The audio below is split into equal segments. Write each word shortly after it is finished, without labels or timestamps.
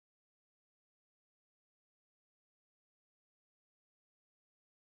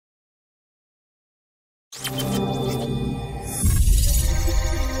Have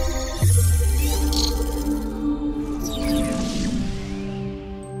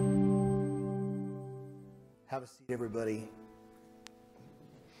a seat, everybody.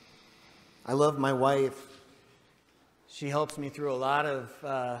 I love my wife. She helps me through a lot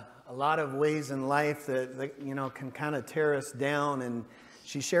of ways in life that can kind of tear us down. And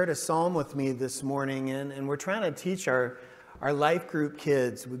she shared a psalm with me this morning, and we're trying to teach our life group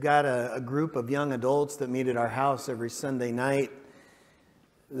kids. We've got a group of young adults that meet at our house every Sunday night.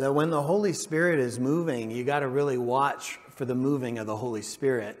 That when the Holy Spirit is moving, you got to really watch for the moving of the Holy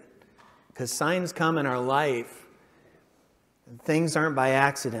Spirit. Because signs come in our life, and things aren't by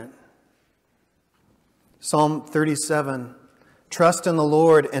accident. Psalm 37, trust in the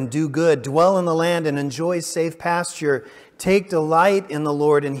Lord and do good. Dwell in the land and enjoy safe pasture. Take delight in the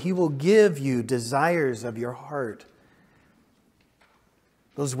Lord and He will give you desires of your heart.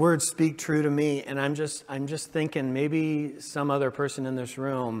 Those words speak true to me, and I'm just thinking maybe some other person in this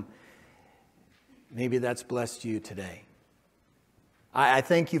room, maybe that's blessed you today. I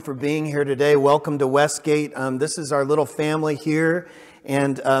thank you for being here today. Welcome to Westgate. This is our little family here,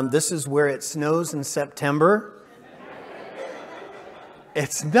 and this is where it snows in September.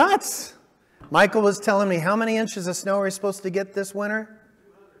 It's nuts. Michael was telling me, how many inches of snow are we supposed to get this winter?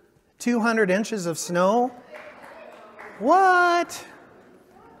 200 inches of snow? What?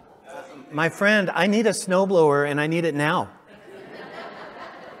 My friend, I need a snowblower, and I need it now.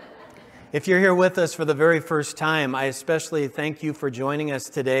 If you're here with us for the very first time, I especially thank you for joining us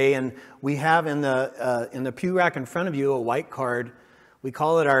today. And we have in the pew rack in front of you a white card. We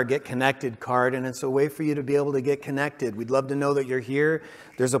call it our Get Connected card, and it's a way for you to be able to get connected. We'd love to know that you're here.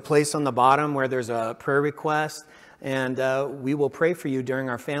 There's a place on the bottom where there's a prayer request, and we will pray for you during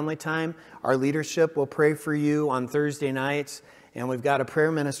our family time. Our leadership will pray for you on Thursday nights, and we've got a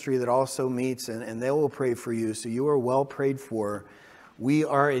prayer ministry that also meets, and they will pray for you, so you are well prayed for. We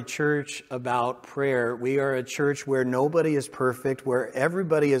are a church about prayer. We are a church where nobody is perfect, where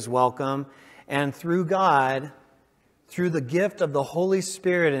everybody is welcome. And through God, through the gift of the Holy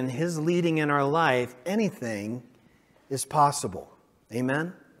Spirit and His leading in our life, anything is possible.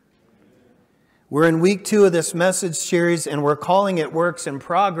 Amen? We're in week 2 of this message series, and we're calling it Works in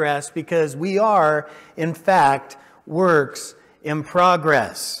Progress because we are, in fact, works in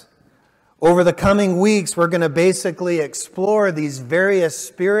progress. Over the coming weeks, we're going to basically explore these various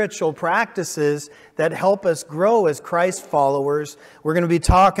spiritual practices that help us grow as Christ followers. We're going to be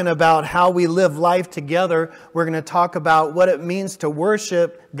talking about how we live life together. We're going to talk about what it means to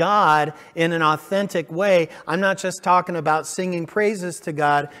worship God in an authentic way. I'm not just talking about singing praises to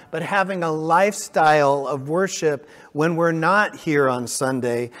God, but having a lifestyle of worship when we're not here on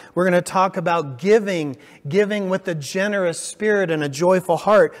Sunday. We're going to talk about giving with a generous spirit and a joyful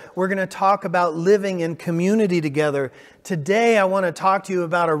heart. We're going to talk about living in community together. Today, I want to talk to you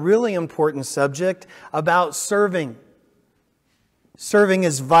about a really important subject, about serving. Serving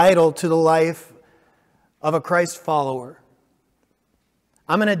is vital to the life of a Christ follower.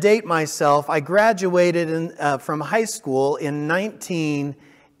 I'm going to date myself. I graduated from high school in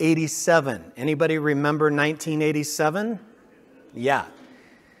 1987. Anybody remember 1987? Yeah.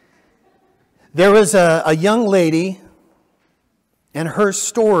 There was a young lady and her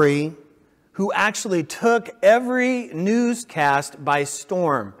story who actually took every newscast by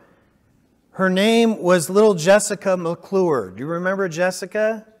storm. Her name was little Jessica McClure. Do you remember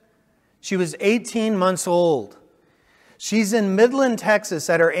Jessica? She was 18 months old. She's in Midland, Texas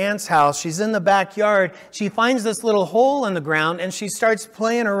at her aunt's house. She's in the backyard. She finds this little hole in the ground and she starts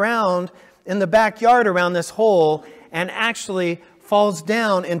playing around in the backyard around this hole and actually falls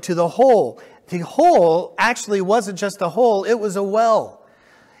down into the hole. The hole actually wasn't just a hole, it was a well.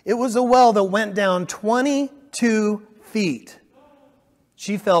 It was a well that went down 22 feet.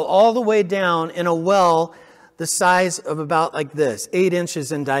 She fell all the way down in a well the size of about like this, 8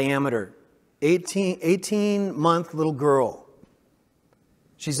 inches in diameter. 18-month little girl.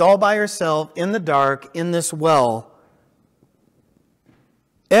 She's all by herself in the dark in this well.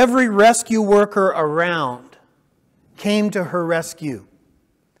 Every rescue worker around came to her rescue.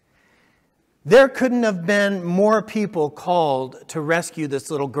 There couldn't have been more people called to rescue this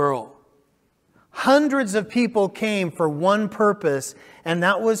little girl. Hundreds of people came for one purpose, and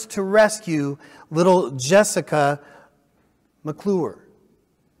that was to rescue little Jessica McClure.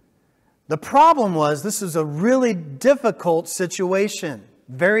 The problem was this is a really difficult situation,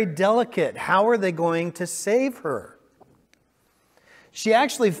 very delicate. How are they going to save her? She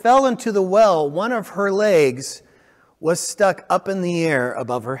actually fell into the well. One of her legs was stuck up in the air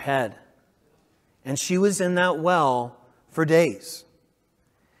above her head. And she was in that well for days.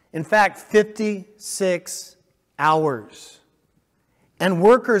 In fact, 56 hours. And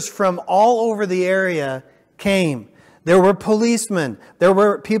workers from all over the area came. There were policemen. There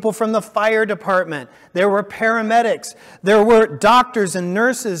were people from the fire department. There were paramedics. There were doctors and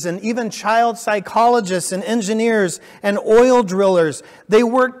nurses and even child psychologists and engineers and oil drillers. They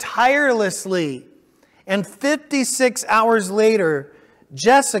worked tirelessly. And 56 hours later,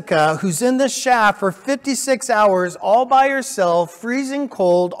 Jessica, who's in the shaft for 56 hours all by herself, freezing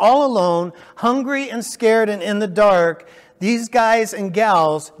cold, all alone, hungry and scared and in the dark, these guys and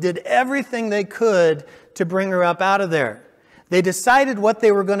gals did everything they could to bring her up out of there. They decided what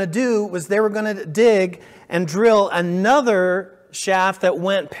they were going to do was they were going to dig and drill another shaft that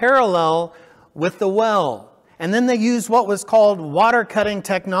went parallel with the well. And then they used what was called water cutting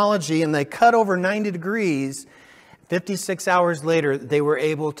technology, and they cut over 90 degrees. 56 hours later, they were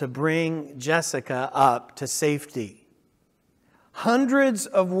able to bring Jessica up to safety. Hundreds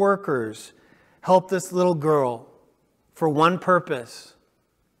of workers helped this little girl for one purpose: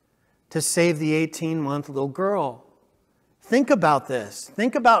 to save the 18-month little girl. Think about this.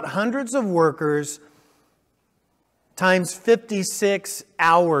 Think about hundreds of workers times 56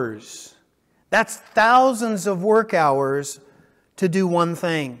 hours. That's thousands of work hours to do one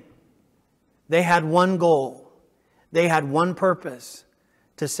thing. They had one goal. They had one purpose: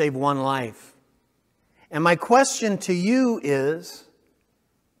 to save one life. And my question to you is,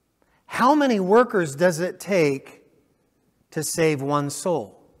 how many workers does it take to save one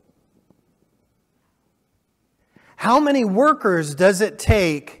soul? How many workers does it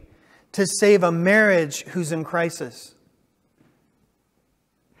take to save a marriage who's in crisis?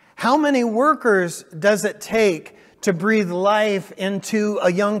 How many workers does it take to breathe life into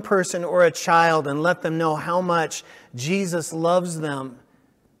a young person or a child and let them know how much Jesus loves them?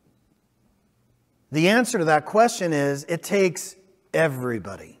 The answer to that question is, it takes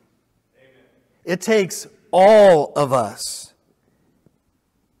everybody. Amen. It takes all of us.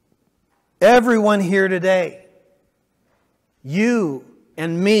 Everyone here today. You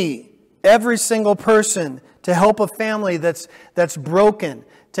and me, every single person, to help a family that's broken,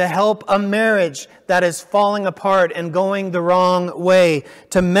 to help a marriage that is falling apart and going the wrong way,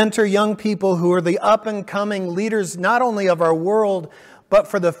 to mentor young people who are the up-and-coming leaders not only of our world, but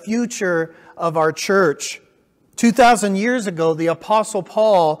for the future of our church. 2,000 years ago, the Apostle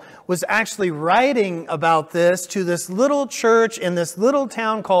Paul was actually writing about this to this little church in this little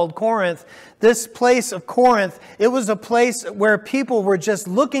town called Corinth. This place of Corinth, it was a place where people were just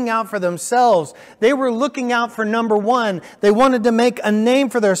looking out for themselves. They were looking out for number one. They wanted to make a name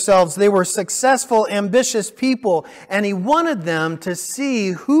for themselves. They were successful, ambitious people. And he wanted them to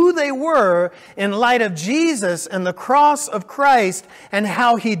see who they were in light of Jesus and the cross of Christ and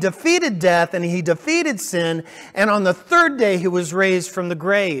how he defeated death and he defeated sin. And on the third day, he was raised from the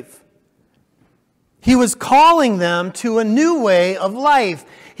grave. He was calling them to a new way of life.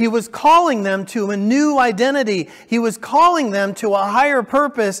 He was calling them to a new identity. He was calling them to a higher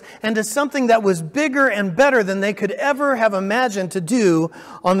purpose and to something that was bigger and better than they could ever have imagined to do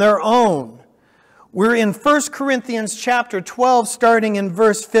on their own. We're in 1 Corinthians chapter 12, starting in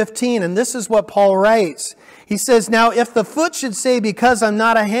verse 15, and this is what Paul writes. He says, "Now if the foot should say, because I'm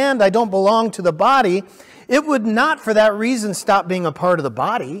not a hand, I don't belong to the body, it would not for that reason stop being a part of the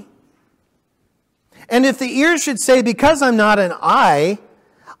body. And if the ear should say, because I'm not an eye,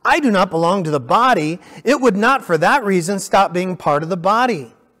 I do not belong to the body, it would not for that reason stop being part of the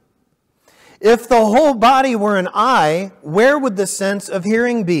body. If the whole body were an eye, where would the sense of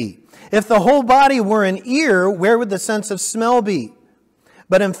hearing be? If the whole body were an ear, where would the sense of smell be?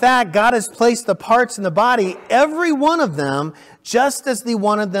 But in fact, God has placed the parts in the body, every one of them, just as He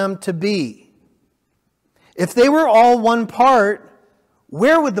wanted them to be. If they were all one part,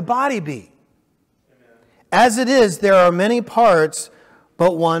 where would the body be? As it is, there are many parts,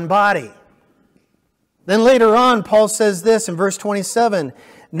 but one body." Then later on, Paul says this in verse 27,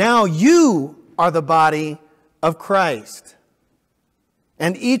 "Now you are the body of Christ,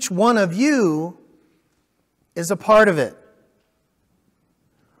 and each one of you is a part of it."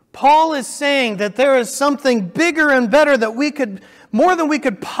 Paul is saying that there is something bigger and better that we could, more than we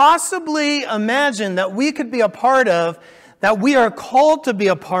could possibly imagine, that we could be a part of, that we are called to be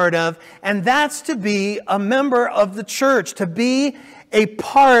a part of, and that's to be a member of the church, to be a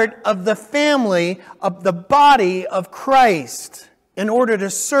part of the family of the body of Christ in order to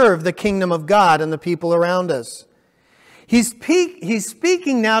serve the kingdom of God and the people around us. He's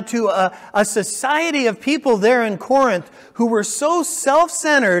speaking now to a society of people there in Corinth who were so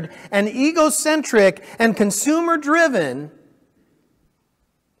self-centered and egocentric and consumer-driven.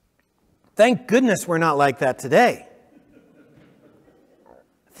 Thank goodness we're not like that today.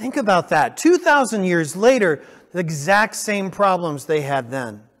 Think about that. 2,000 years later, the exact same problems they had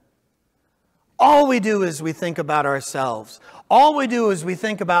then. All we do is we think about ourselves. All we do is we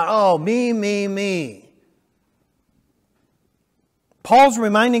think about, oh, me, me, me. Paul's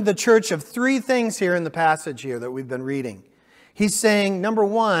reminding the church of three things here in the passage here that we've been reading. He's saying, number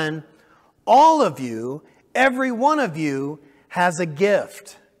one, all of you, every one of you has a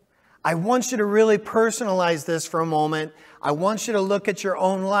gift. I want you to really personalize this for a moment. I want you to look at your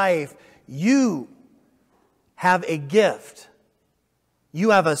own life. You have a gift. You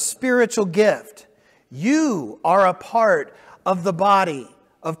have a spiritual gift. You are a part of the body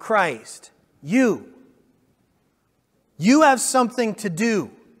of Christ. You have something to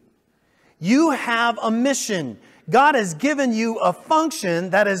do. You have a mission. God has given you a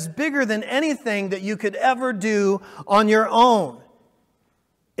function that is bigger than anything that you could ever do on your own.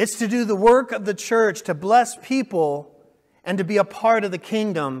 It's to do the work of the church, to bless people, and to be a part of the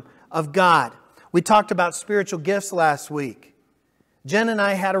kingdom of God. We talked about spiritual gifts last week. Jen and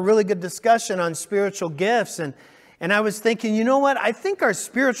I had a really good discussion on spiritual gifts, and I was thinking, you know what? I think our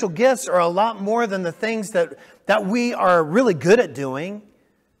spiritual gifts are a lot more than the things that we are really good at doing.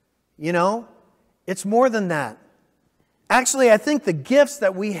 You know, it's more than that. Actually, I think the gifts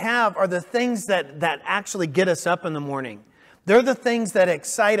that we have are the things that actually get us up in the morning. They're the things that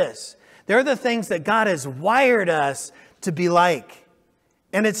excite us. They're the things that God has wired us to be like.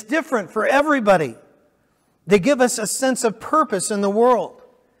 And it's different for everybody. They give us a sense of purpose in the world.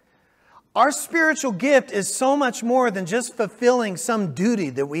 Our spiritual gift is so much more than just fulfilling some duty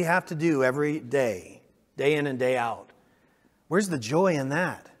that we have to do every day, day in and day out. Where's the joy in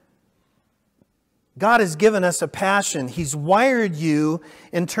that? God has given us a passion. He's wired you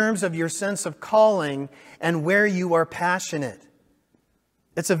in terms of your sense of calling and where you are passionate.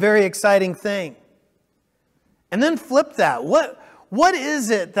 It's a very exciting thing. And then flip that. What is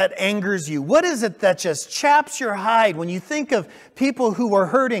it that angers you? What is it that just chaps your hide when you think of people who are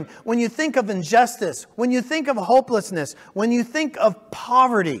hurting, when you think of injustice, when you think of hopelessness, when you think of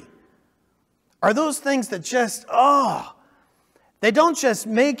poverty? Are those things that just, they don't just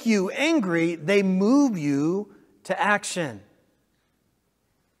make you angry, they move you to action.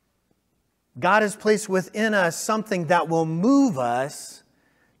 God has placed within us something that will move us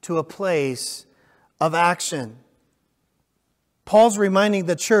to a place of action. Paul's reminding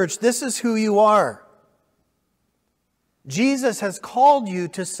the church, this is who you are. Jesus has called you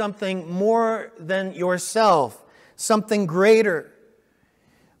to something more than yourself, something greater.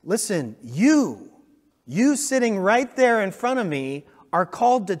 Listen, you sitting right there in front of me are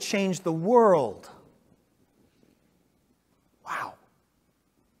called to change the world. Wow.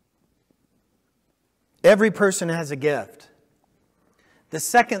 Every person has a gift. The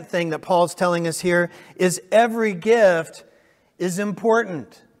second thing that Paul's telling us here is every gift is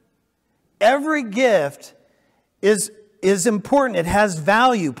important. Every gift is important. It has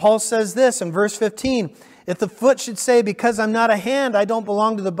value. Paul says this in verse 15. If the foot should say, because I'm not a hand, I don't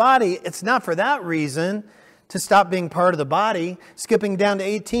belong to the body, it's not for that reason to stop being part of the body. Skipping down to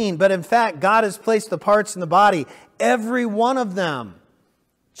 18. But in fact, God has placed the parts in the body, every one of them,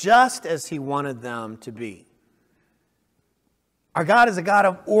 just as He wanted them to be. Our God is a God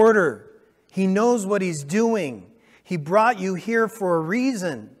of order. He knows what He's doing. He brought you here for a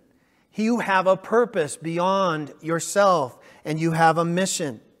reason. You have a purpose beyond yourself, and you have a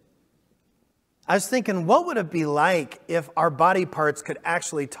mission. I was thinking, what would it be like if our body parts could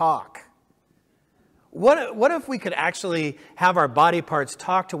actually talk? What if we could actually have our body parts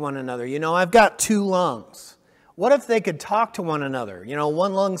talk to one another? You know, I've got two lungs. What if they could talk to one another? You know,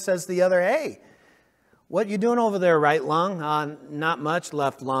 one lung says to the other, hey, what you doing over there, right lung? Not much,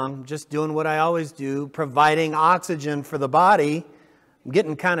 left lung. Just doing what I always do, providing oxygen for the body. I'm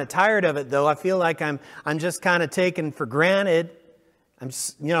getting kind of tired of it, though. I feel like I'm just kind of taken for granted. I'm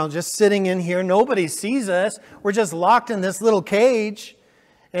just sitting in here. Nobody sees us. We're just locked in this little cage.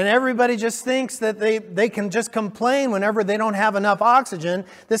 And everybody just thinks that they can just complain whenever they don't have enough oxygen.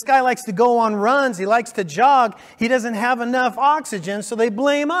 This guy likes to go on runs. He likes to jog. He doesn't have enough oxygen, so they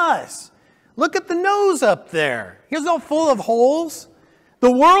blame us. Look at the nose up there. He's all full of holes.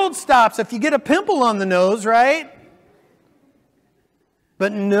 The world stops if you get a pimple on the nose, right?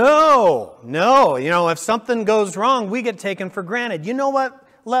 But no. If something goes wrong, we get taken for granted. You know what,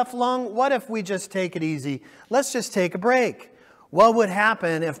 left lung? What if we just take it easy? Let's just take a break. What would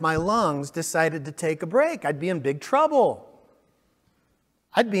happen if my lungs decided to take a break? I'd be in big trouble.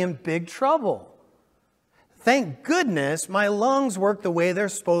 Thank goodness my lungs work the way they're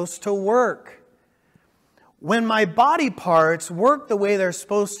supposed to work. When my body parts work the way they're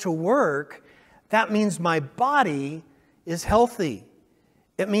supposed to work, that means my body is healthy.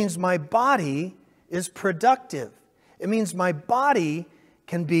 It means my body is productive. It means my body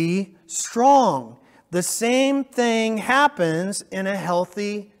can be strong. The same thing happens in a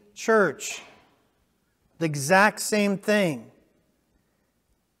healthy church. The exact same thing.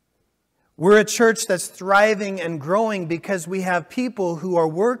 We're a church that's thriving and growing because we have people who are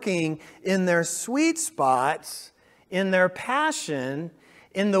working in their sweet spots, in their passion,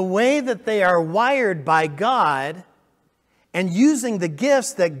 in the way that they are wired by God, and using the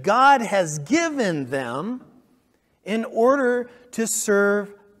gifts that God has given them in order to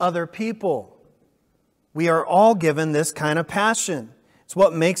serve other people. We are all given this kind of passion. It's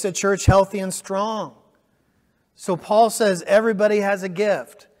what makes a church healthy and strong. So Paul says everybody has a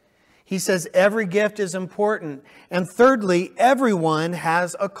gift. He says every gift is important. And thirdly, everyone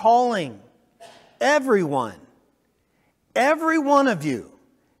has a calling. Everyone. Every one of you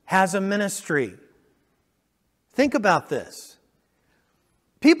has a ministry. Think about this.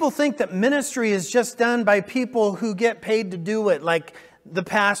 People think that ministry is just done by people who get paid to do it, like the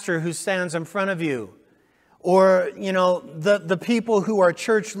pastor who stands in front of you. Or, the people who are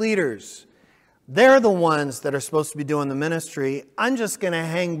church leaders. They're the ones that are supposed to be doing the ministry. I'm just going to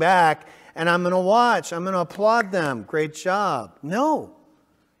hang back and I'm going to watch. I'm going to applaud them. Great job. No,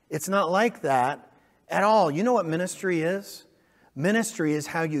 it's not like that at all. You know what ministry is? Ministry is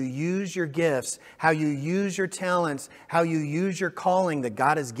how you use your gifts, how you use your talents, how you use your calling that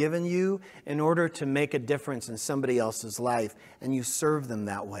God has given you in order to make a difference in somebody else's life, and you serve them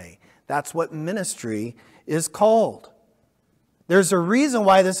that way. That's what ministry is called. There's a reason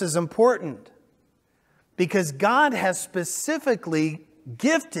why this is important. Because God has specifically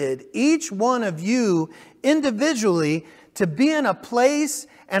gifted each one of you individually to be in a place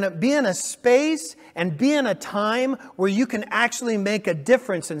and be in a space and be in a time where you can actually make a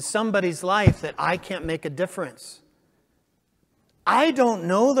difference in somebody's life that I can't make a difference. I don't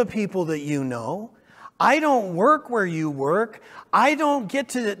know the people that you know. I don't work where you work. I don't get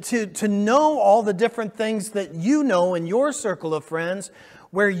to know all the different things that you know in your circle of friends,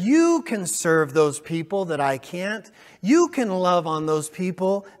 where you can serve those people that I can't. You can love on those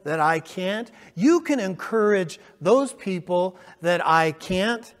people that I can't. You can encourage those people that I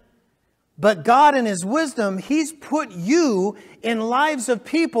can't. But God in His wisdom, He's put you in lives of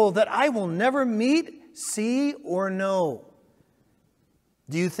people that I will never meet, see, or know.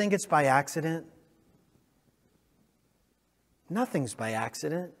 Do you think it's by accident? Nothing's by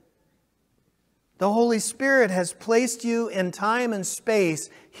accident. The Holy Spirit has placed you in time and space,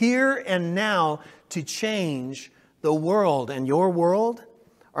 here and now, to change the world. And your world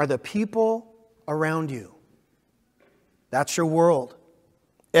are the people around you. That's your world.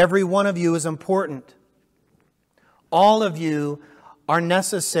 Every one of you is important. All of you are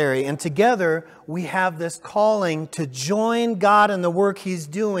necessary. And together we have this calling to join God in the work He's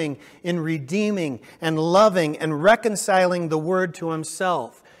doing in redeeming and loving and reconciling the world to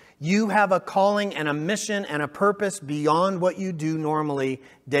Himself. You have a calling and a mission and a purpose beyond what you do normally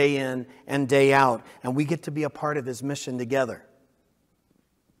day in and day out. And we get to be a part of His mission together.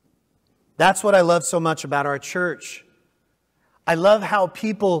 That's what I love so much about our church. I love how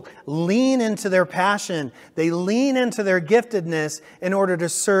people lean into their passion. They lean into their giftedness in order to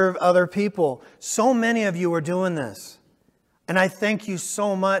serve other people. So many of you are doing this. And I thank you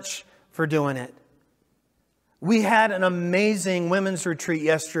so much for doing it. We had an amazing women's retreat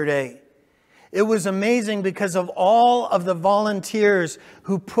yesterday. It was amazing because of all of the volunteers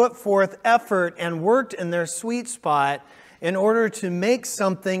who put forth effort and worked in their sweet spot in order to make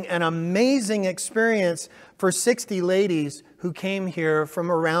something an amazing experience for 60 ladies who came here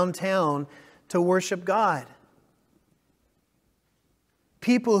from around town to worship God.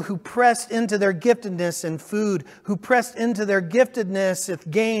 People who pressed into their giftedness in food, who pressed into their giftedness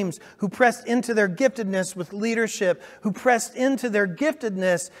with games, who pressed into their giftedness with leadership, who pressed into their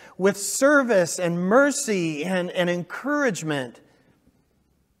giftedness with service and mercy and encouragement.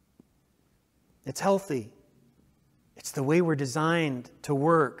 It's healthy. It's the way we're designed to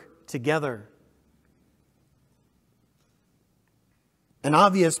work together. An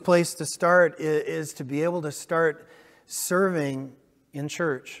obvious place to start is to be able to start serving in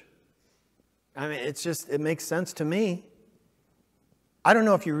church. I mean, it makes sense to me. I don't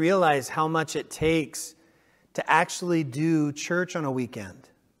know if you realize how much it takes to actually do church on a weekend.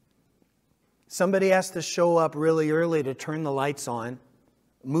 Somebody has to show up really early to turn the lights on,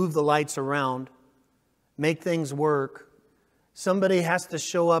 move the lights around, make things work. Somebody has to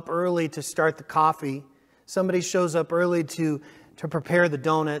show up early to start the coffee. Somebody shows up early to prepare the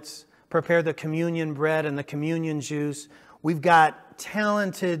donuts, prepare the communion bread and the communion juice. We've got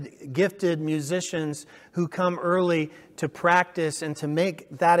talented, gifted musicians who come early to practice and to make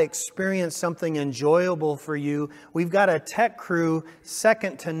that experience something enjoyable for you. We've got a tech crew,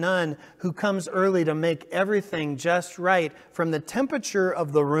 second to none, who comes early to make everything just right, from the temperature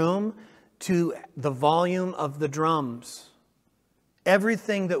of the room to the volume of the drums.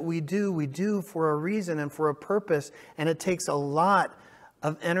 Everything that we do for a reason and for a purpose, and it takes a lot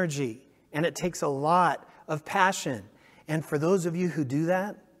of energy, and it takes a lot of passion. And for those of you who do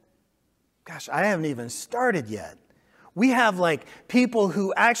that, gosh, I haven't even started yet. We have like people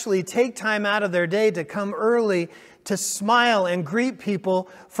who actually take time out of their day to come early to smile and greet people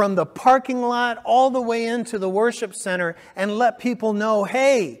from the parking lot all the way into the worship center and let people know,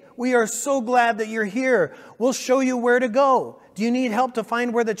 hey, we are so glad that you're here. We'll show you where to go. Do you need help to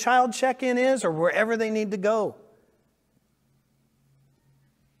find where the child check-in is or wherever they need to go?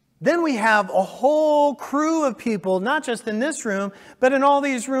 Then we have a whole crew of people, not just in this room, but in all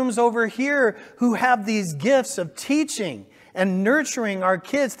these rooms over here, who have these gifts of teaching and nurturing our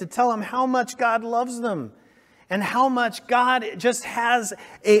kids to tell them how much God loves them and how much God just has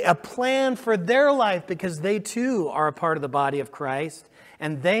a plan for their life, because they too are a part of the body of Christ,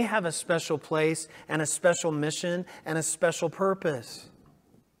 and they have a special place and a special mission and a special purpose.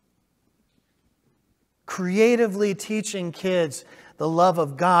 Creatively teaching kids the love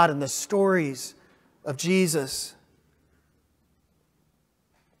of God and the stories of Jesus.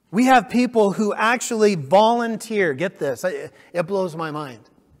 We have people who actually volunteer. Get this, it blows my mind.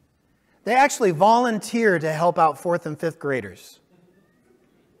 They actually volunteer to help out 4th and 5th graders.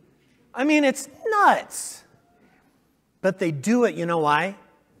 I mean, it's nuts. But they do it, you know why?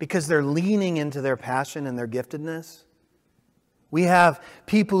 Because they're leaning into their passion and their giftedness. We have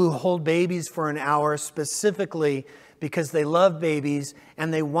people who hold babies for an hour specifically because they love babies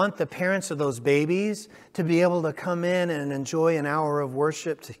and they want the parents of those babies to be able to come in and enjoy an hour of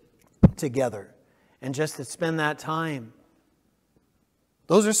worship together and just to spend that time.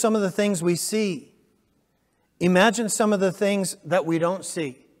 Those are some of the things we see. Imagine some of the things that we don't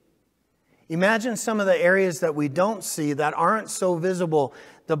see. Imagine some of the areas that we don't see that aren't so visible,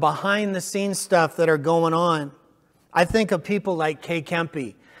 the behind-the-scenes stuff that are going on. I think of people like Kay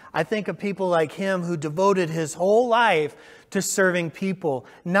Kempe. I think of people like him who devoted his whole life to serving people.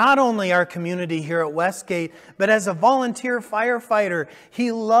 Not only our community here at Westgate, but as a volunteer firefighter.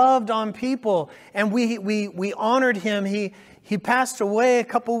 He loved on people, and we honored him. He passed away a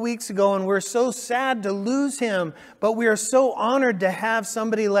couple weeks ago, and we're so sad to lose him. But we are so honored to have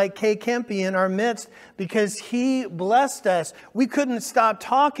somebody like Kay Kempe in our midst, because he blessed us. We couldn't stop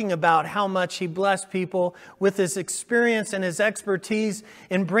talking about how much he blessed people with his experience and his expertise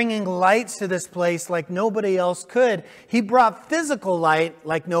in bringing lights to this place like nobody else could. He brought physical light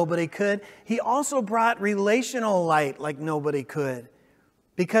like nobody could. He also brought relational light like nobody could,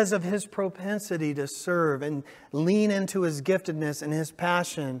 because of his propensity to serve and lean into his giftedness and his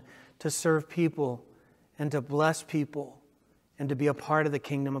passion to serve people and to bless people and to be a part of the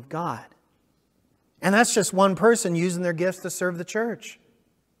kingdom of God. And that's just one person using their gifts to serve the church.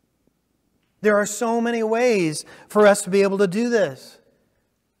 There are so many ways for us to be able to do this.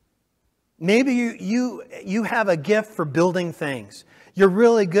 Maybe you have a gift for building things. You're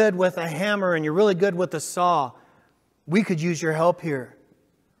really good with a hammer and you're really good with a saw. We could use your help here.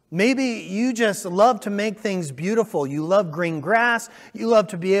 Maybe you just love to make things beautiful. You love green grass. You love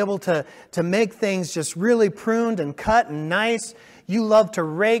to be able to make things just really pruned and cut and nice. You love to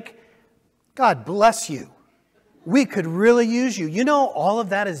rake. God bless you. We could really use you. You know, all of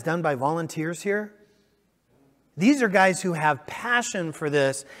that is done by volunteers here. These are guys who have passion for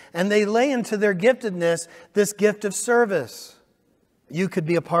this, and they lay into their giftedness this gift of service. You could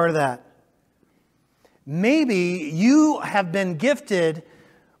be a part of that. Maybe you have been gifted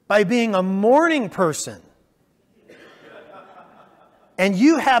by being a morning person. And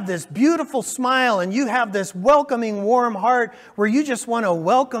you have this beautiful smile and you have this welcoming, warm heart where you just want to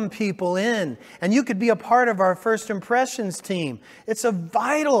welcome people in. And you could be a part of our First Impressions team. It's a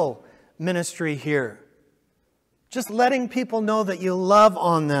vital ministry here. Just letting people know that you love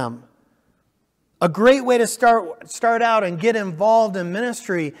on them. A great way to start out and get involved in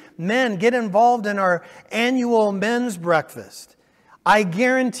ministry. Men, get involved in our annual men's breakfast. I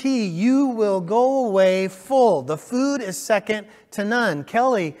guarantee you will go away full. The food is second to none.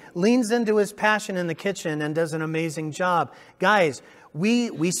 Kelly leans into his passion in the kitchen and does an amazing job. Guys,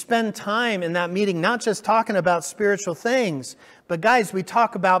 we spend time in that meeting not just talking about spiritual things, But guys, we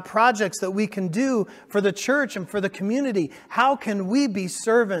talk about projects that we can do for the church and for the community. How can we be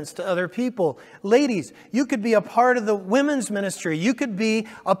servants to other people? Ladies, you could be a part of the women's ministry. You could be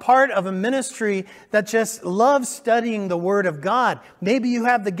a part of a ministry that just loves studying the Word of God. Maybe you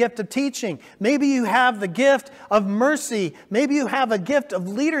have the gift of teaching. Maybe you have the gift of mercy. Maybe you have a gift of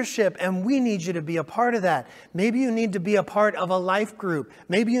leadership, and we need you to be a part of that. Maybe you need to be a part of a life group.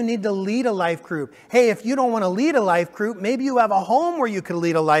 Maybe you need to lead a life group. Hey, if you don't want to lead a life group, maybe you have a home where you could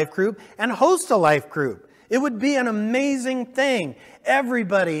lead a life group and host a life group. It would be an amazing thing.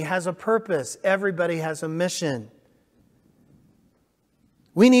 Everybody has a purpose. Everybody has a mission.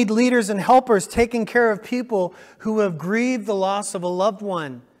 We need leaders and helpers taking care of people who have grieved the loss of a loved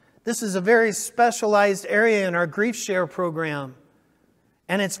one. This is a very specialized area in our Grief Share program.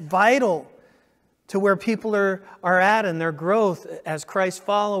 And it's vital to where people are at in their growth as Christ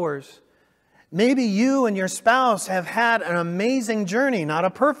followers. Maybe you and your spouse have had an amazing journey, not a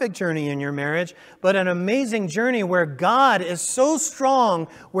perfect journey in your marriage, but an amazing journey where God is so strong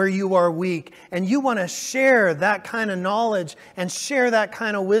where you are weak. And you want to share that kind of knowledge and share that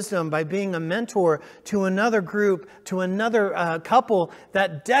kind of wisdom by being a mentor to another group, to another couple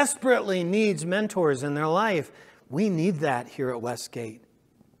that desperately needs mentors in their life. We need that here at Westgate.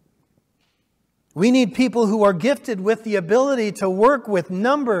 We need people who are gifted with the ability to work with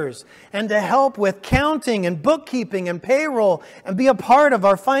numbers and to help with counting and bookkeeping and payroll and be a part of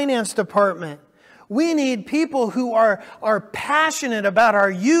our finance department. We need people who are passionate about our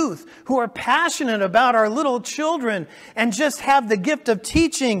youth, who are passionate about our little children, and just have the gift of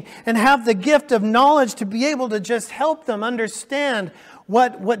teaching and have the gift of knowledge to be able to just help them understand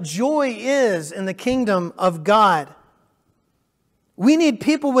what joy is in the kingdom of God. We need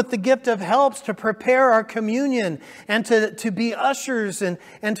people with the gift of helps to prepare our communion and to be ushers and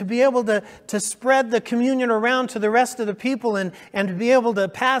to be able to spread the communion around to the rest of the people and to be able to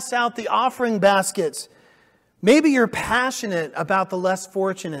pass out the offering baskets. Maybe you're passionate about the less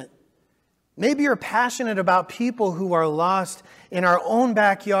fortunate. Maybe you're passionate about people who are lost in our own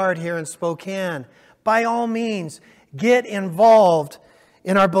backyard here in Spokane. By all means, get involved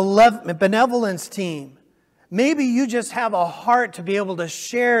in our benevolence team. Maybe you just have a heart to be able to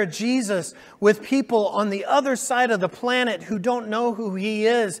share Jesus with people on the other side of the planet who don't know who He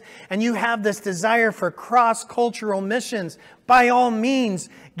is, and you have this desire for cross-cultural missions. By all means,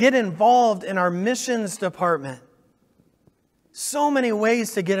 get involved in our missions department. So many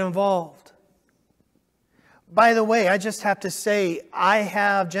ways to get involved. By the way, I just have to say,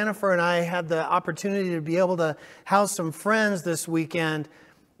 Jennifer and I had the opportunity to be able to house some friends this weekend,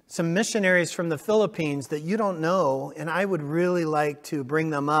 some missionaries from the Philippines that you don't know, and I would really like to bring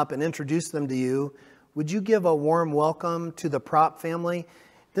them up and introduce them to you. Would you give a warm welcome to the Prop family?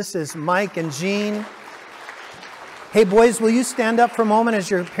 This is Mike and Jean. Hey boys, will you stand up for a moment as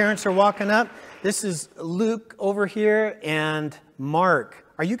your parents are walking up? This is Luke over here and Mark.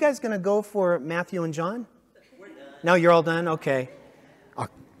 Are you guys going to go for Matthew and John? We're done. No, you're all done? Okay.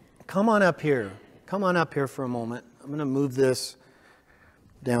 Come on up here. Come on up here for a moment. I'm going to move this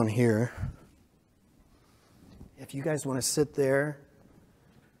down here. If you guys want to sit there.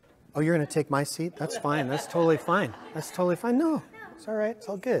 Oh, you're going to take my seat? That's fine. That's totally fine. That's totally fine. No, it's all right. It's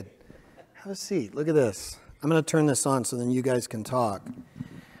all good. Have a seat. Look at this. I'm going to turn this on so then you guys can talk.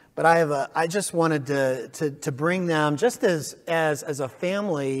 But I just wanted to bring them just as a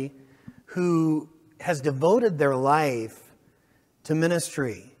family who has devoted their life to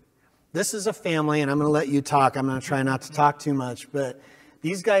ministry. This is a family, and I'm going to let you talk. I'm going to try not to talk too much, but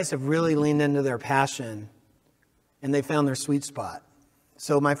these guys have really leaned into their passion, and they found their sweet spot.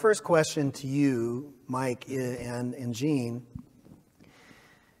 So my first question to you, Mike and Jean,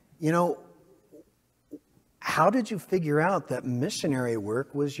 how did you figure out that missionary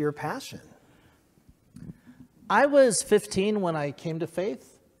work was your passion? I was 15 when I came to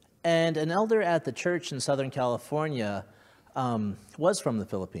faith, and an elder at the church in Southern California was from the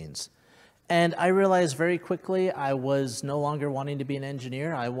Philippines. And I realized very quickly I was no longer wanting to be an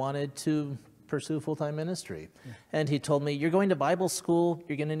engineer. I wanted to pursue full-time ministry. Yeah. And he told me, you're going to Bible school,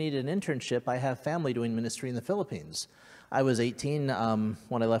 you're going to need an internship. I have family doing ministry in the Philippines. I was 18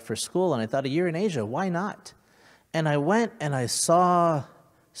 when I left for school, and I thought, a year in Asia, why not? And I went and I saw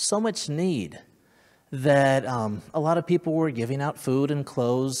so much need that a lot of people were giving out food and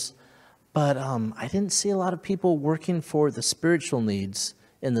clothes, but I didn't see a lot of people working for the spiritual needs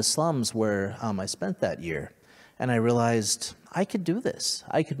in the slums where I spent that year. And I realized I could do this.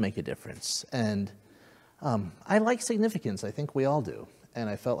 I could make a difference. And I like significance. I think we all do. And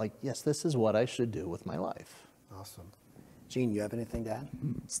I felt like, yes, this is what I should do with my life. Awesome. Jean, you have anything to add?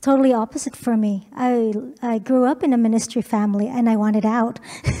 It's totally opposite for me. I grew up in a ministry family, and I wanted out.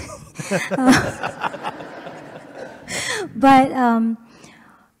 But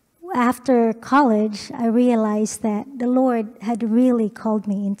after college, I realized that the Lord had really called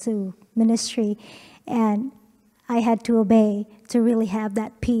me into ministry, and I had to obey to really have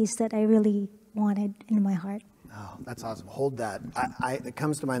that peace that I really wanted in my heart. Oh, that's awesome. Hold that. It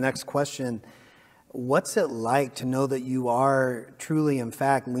comes to my next question. What's it like to know that you are truly, in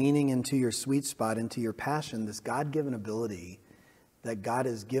fact, leaning into your sweet spot, into your passion, this God-given ability that God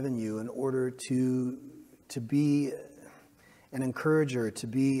has given you in order to be an encourager, to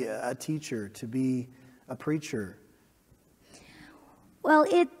be a teacher, to be a preacher? Well,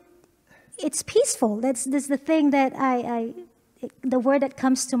 it's peaceful. That's the thing that the word that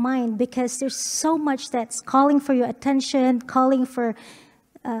comes to mind, because there's so much that's calling for your attention, calling for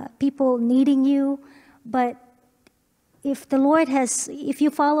people needing you. But if you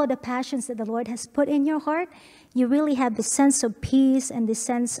follow the passions that the Lord has put in your heart, you really have the sense of peace and the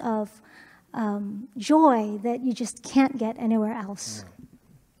sense of joy that you just can't get anywhere else.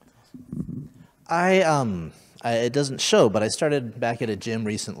 It doesn't show, but I started back at a gym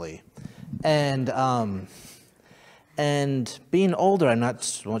recently, and being older, I'm not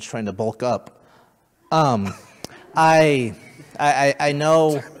so much trying to bulk up. I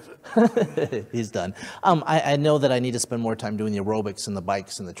know. He's done. I know that I need to spend more time doing the aerobics and the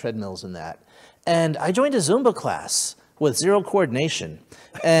bikes and the treadmills and that. And I joined a Zumba class with zero coordination,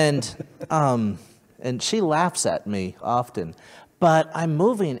 and she laughs at me often. But I'm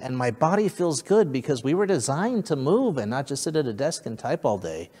moving, and my body feels good because we were designed to move and not just sit at a desk and type all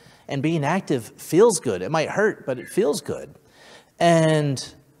day. And being active feels good. It might hurt, but it feels good.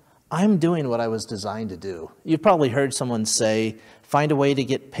 And I'm doing what I was designed to do. You've probably heard someone say, find a way to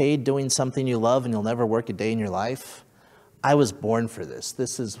get paid doing something you love and you'll never work a day in your life. I was born for this.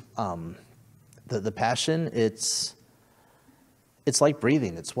 This is the passion. It's like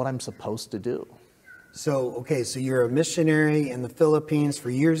breathing. It's what I'm supposed to do. So you're a missionary in the Philippines for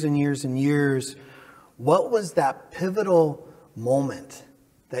years and years and years. What was that pivotal moment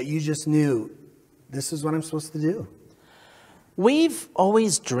that you just knew, this is what I'm supposed to do? We've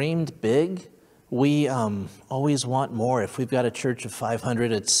always dreamed big. We always want more. If we've got a church of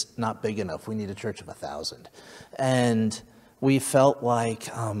 500, it's not big enough. We need a church of 1,000. And we felt like,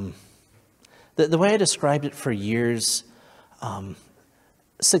 the way I described it for years,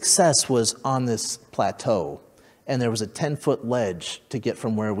 success was on this plateau, and there was a 10-foot ledge to get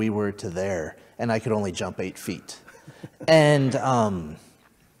from where we were to there, and I could only jump 8 feet.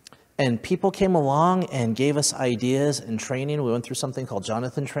 And people came along and gave us ideas and training. We went through something called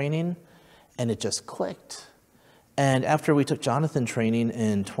Jonathan training, and it just clicked. And after we took Jonathan training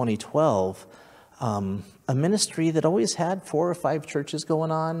in 2012, a ministry that always had 4 or 5 churches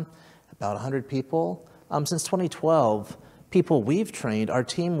going on, about 100 people, since 2012, people we've trained, our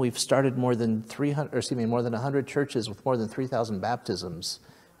team, we've started more than 100 churches with more than 3,000 baptisms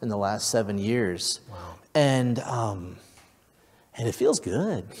in the last 7 years. Wow. And it feels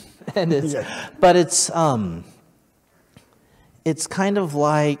good. And but it's kind of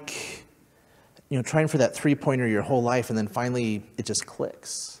like, trying for that 3-pointer your whole life, and then finally it just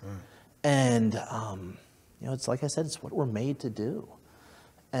clicks. And it's like I said, it's what we're made to do.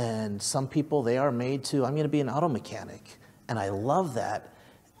 And some people, they are made to, I'm going to be an auto mechanic. And I love that.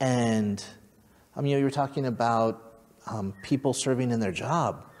 And you were talking about people serving in their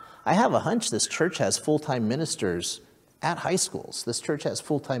job. I have a hunch this church has full-time ministers at high schools. This church has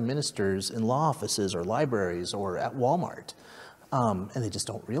full-time ministers in law offices or libraries or at Walmart. And they just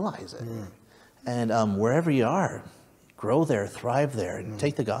don't realize it. And wherever you are, grow there, thrive there, and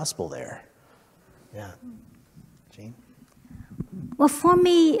take the gospel there. Yeah. Jean? Well, for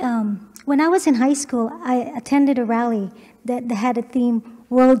me, when I was in high school, I attended a rally that had a theme,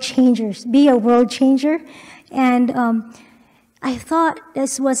 World Changers, be a world changer. And I thought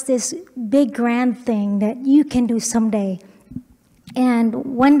this was this big grand thing that you can do someday. And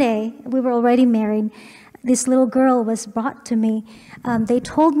one day, we were already married, this little girl was brought to me. They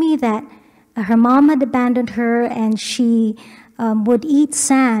told me that her mom had abandoned her, and she would eat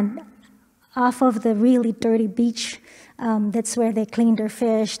sand off of the really dirty beach. That's where they clean their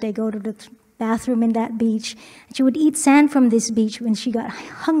fish. They go to the bathroom in that beach. She would eat sand from this beach when she got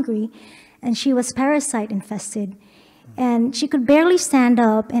hungry, and she was parasite infested. And she could barely stand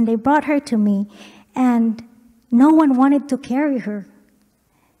up, and they brought her to me, and no one wanted to carry her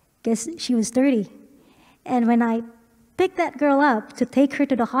because she was dirty. And when I picked that girl up to take her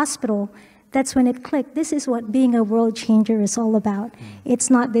to the hospital, that's when it clicked. This is what being a world changer is all about. It's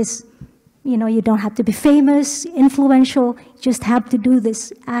not this You know, you don't have to be famous, influential. You just have to do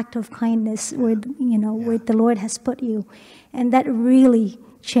this act of kindness where, you know, where the Lord has put you. And that really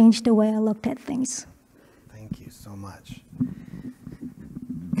changed the way I looked at things. Thank you so much.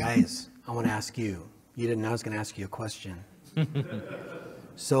 Guys, I want to ask you. You didn't know I was going to ask you a question.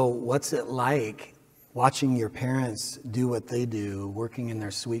 So what's it like watching your parents do what they do, working in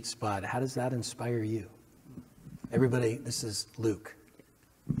their sweet spot? How does that inspire you? Everybody, this is Luke.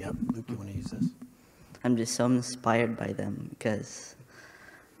 Yep, Luke, you want to use this? I'm just so inspired by them because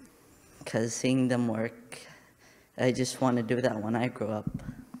seeing them work, I just want to do that when I grow up.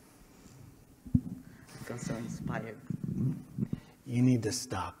 I feel so inspired. You need to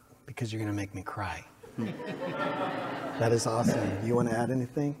stop because you're going to make me cry. That is awesome. You want to add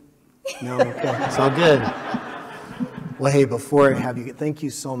anything? No? Okay. It's all good. Well, hey, before I have you, thank you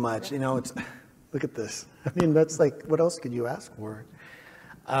so much. You know, it's, look at this. I mean, that's like, what else could you ask for?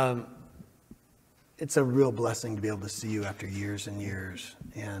 It's a real blessing to be able to see you after years and years.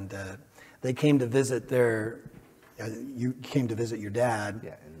 And they came to visit you came to visit your dad.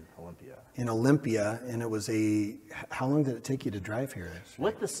 Yeah, in Olympia. In Olympia, and it was how long did it take you to drive here?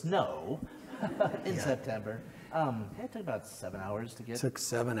 With the snow in September. It took about 7 hours to get. It took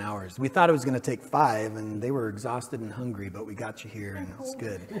 7 hours. We thought it was going to take 5, and they were exhausted and hungry, but we got you here, and it's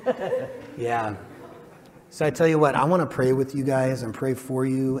good. Yeah. So I tell you what, I want to pray with you guys and pray for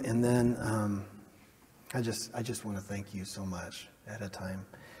you, and then I just want to thank you so much at a time.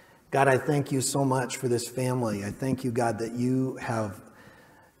 God, I thank you so much for this family. I thank you, God, that you have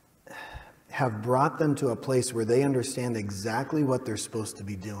brought them to a place where they understand exactly what they're supposed to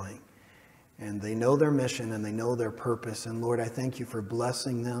be doing. And they know their mission and they know their purpose. And Lord, I thank you for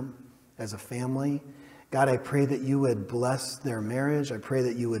blessing them as a family. God, I pray that you would bless their marriage. I pray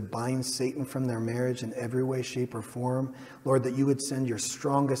that you would bind Satan from their marriage in every way, shape, or form. Lord, that you would send your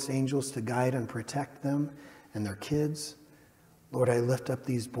strongest angels to guide and protect them and their kids. Lord, I lift up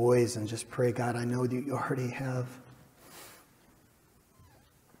these boys and just pray, God, I know that you already have.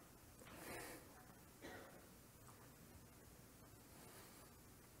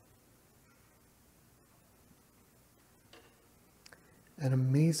 An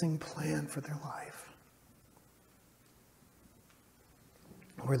amazing plan for their life,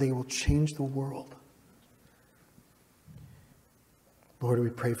 where they will change the world. Lord,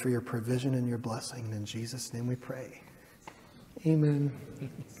 we pray for your provision and your blessing. And in Jesus' name we pray. Amen. Good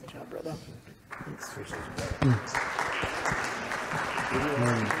job, brother.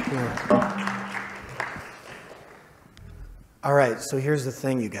 All right, so here's the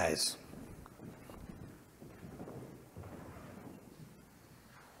thing, you guys.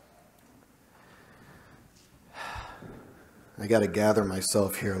 I got to gather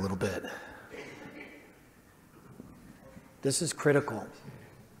myself here a little bit. This is critical.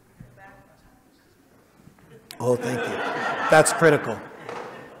 Oh, thank you. That's critical.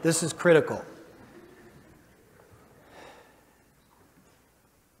 This is critical.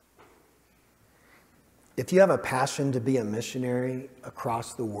 If you have a passion to be a missionary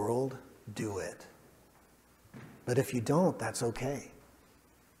across the world, do it. But if you don't, that's okay.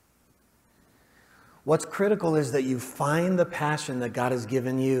 What's critical is that you find the passion that God has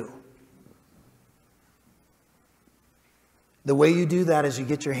given you. The way you do that is you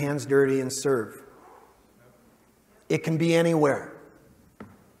get your hands dirty and serve. It can be anywhere.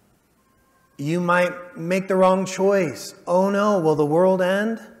 You might make the wrong choice. Oh no, will the world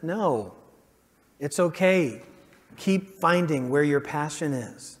end? No. It's okay. Keep finding where your passion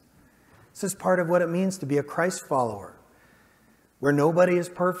is. This is part of what it means to be a Christ follower, where nobody is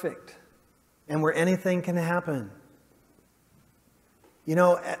perfect and where anything can happen. You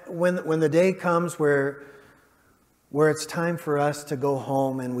know, when the day comes where it's time for us to go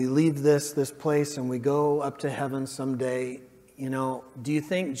home and we leave this place and we go up to heaven someday, you know, do you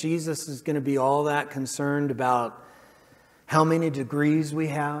think Jesus is going to be all that concerned about how many degrees we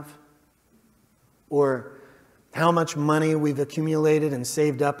have? Or how much money we've accumulated and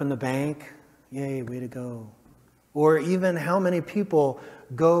saved up in the bank? Yay, way to go. Or even how many people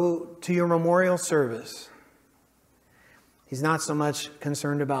go to your memorial service? He's not so much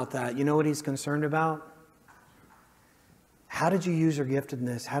concerned about that. You know what he's concerned about? How did you use your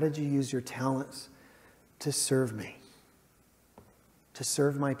giftedness? How did you use your talents to serve me? To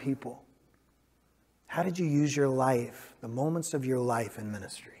serve my people? How did you use your life, the moments of your life in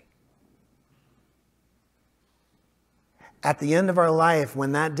ministry? At the end of our life,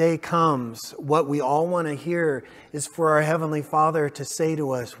 when that day comes, what we all want to hear is for our Heavenly Father to say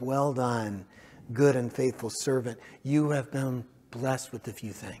to us, well done, good and faithful servant. You have been blessed with a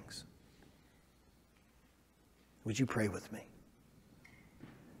few things. Would you pray with me?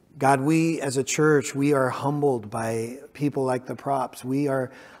 God, we as a church, we are humbled by people like the Props. We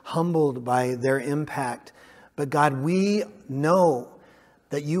are humbled by their impact. But God, we know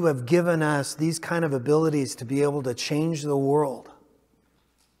that you have given us these kind of abilities to be able to change the world.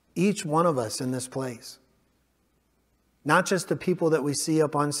 Each one of us in this place. Not just the people that we see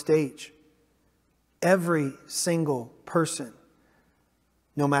up on stage. Every single person,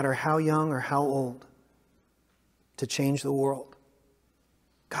 no matter how young or how old, to change the world.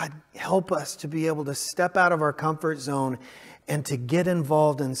 God, help us to be able to step out of our comfort zone and to get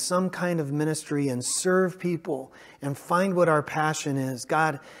involved in some kind of ministry and serve people and find what our passion is.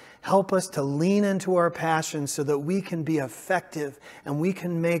 God, help us to lean into our passion so that we can be effective and we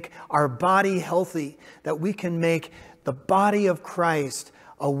can make our body healthy, that we can make the body of Christ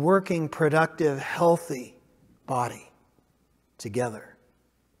a working, productive, healthy body together.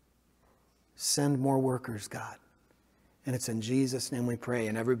 Send more workers, God. And it's in Jesus' name we pray.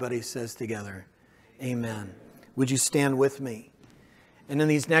 And everybody says together, amen. Would you stand with me? And in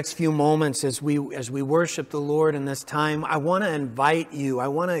these next few moments, as we worship the Lord in this time, I want to invite you, I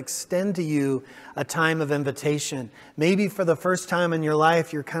want to extend to you a time of invitation. Maybe for the first time in your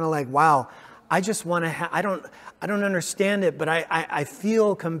life, you're kind of like, wow, I just want to I don't understand it, but I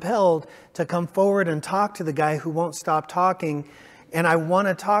feel compelled to come forward and talk to the guy who won't stop talking. And I want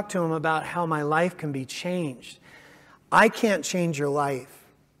to talk to him about how my life can be changed. I can't change your life,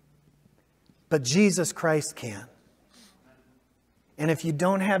 but Jesus Christ can. And if you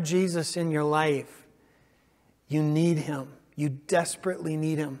don't have Jesus in your life, you need him. You desperately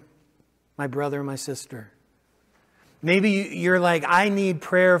need him, my brother, my sister. Maybe you're like, I need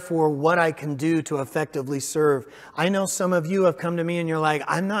prayer for what I can do to effectively serve. I know some of you have come to me and you're like,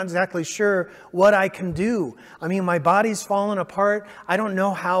 I'm not exactly sure what I can do. I mean, my body's fallen apart. I don't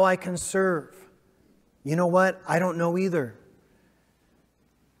know how I can serve. You know what? I don't know either.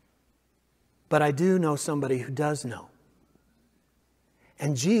 But I do know somebody who does know.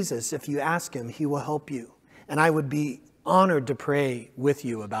 And Jesus, if you ask him, he will help you. And I would be honored to pray with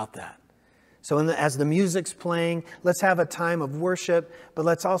you about that. So as the music's playing, let's have a time of worship, but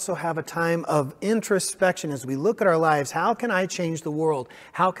let's also have a time of introspection as we look at our lives. How can I change the world?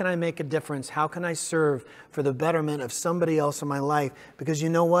 How can I make a difference? How can I serve for the betterment of somebody else in my life? Because you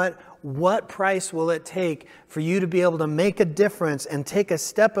know what? What price will it take for you to be able to make a difference and take a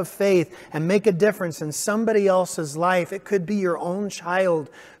step of faith and make a difference in somebody else's life? It could be your own child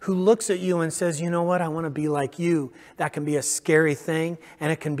who looks at you and says, you know what, I want to be like you. That can be a scary thing,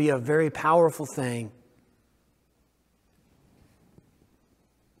 and it can be a very powerful thing.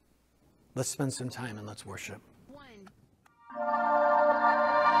 Let's spend some time and let's worship. 1.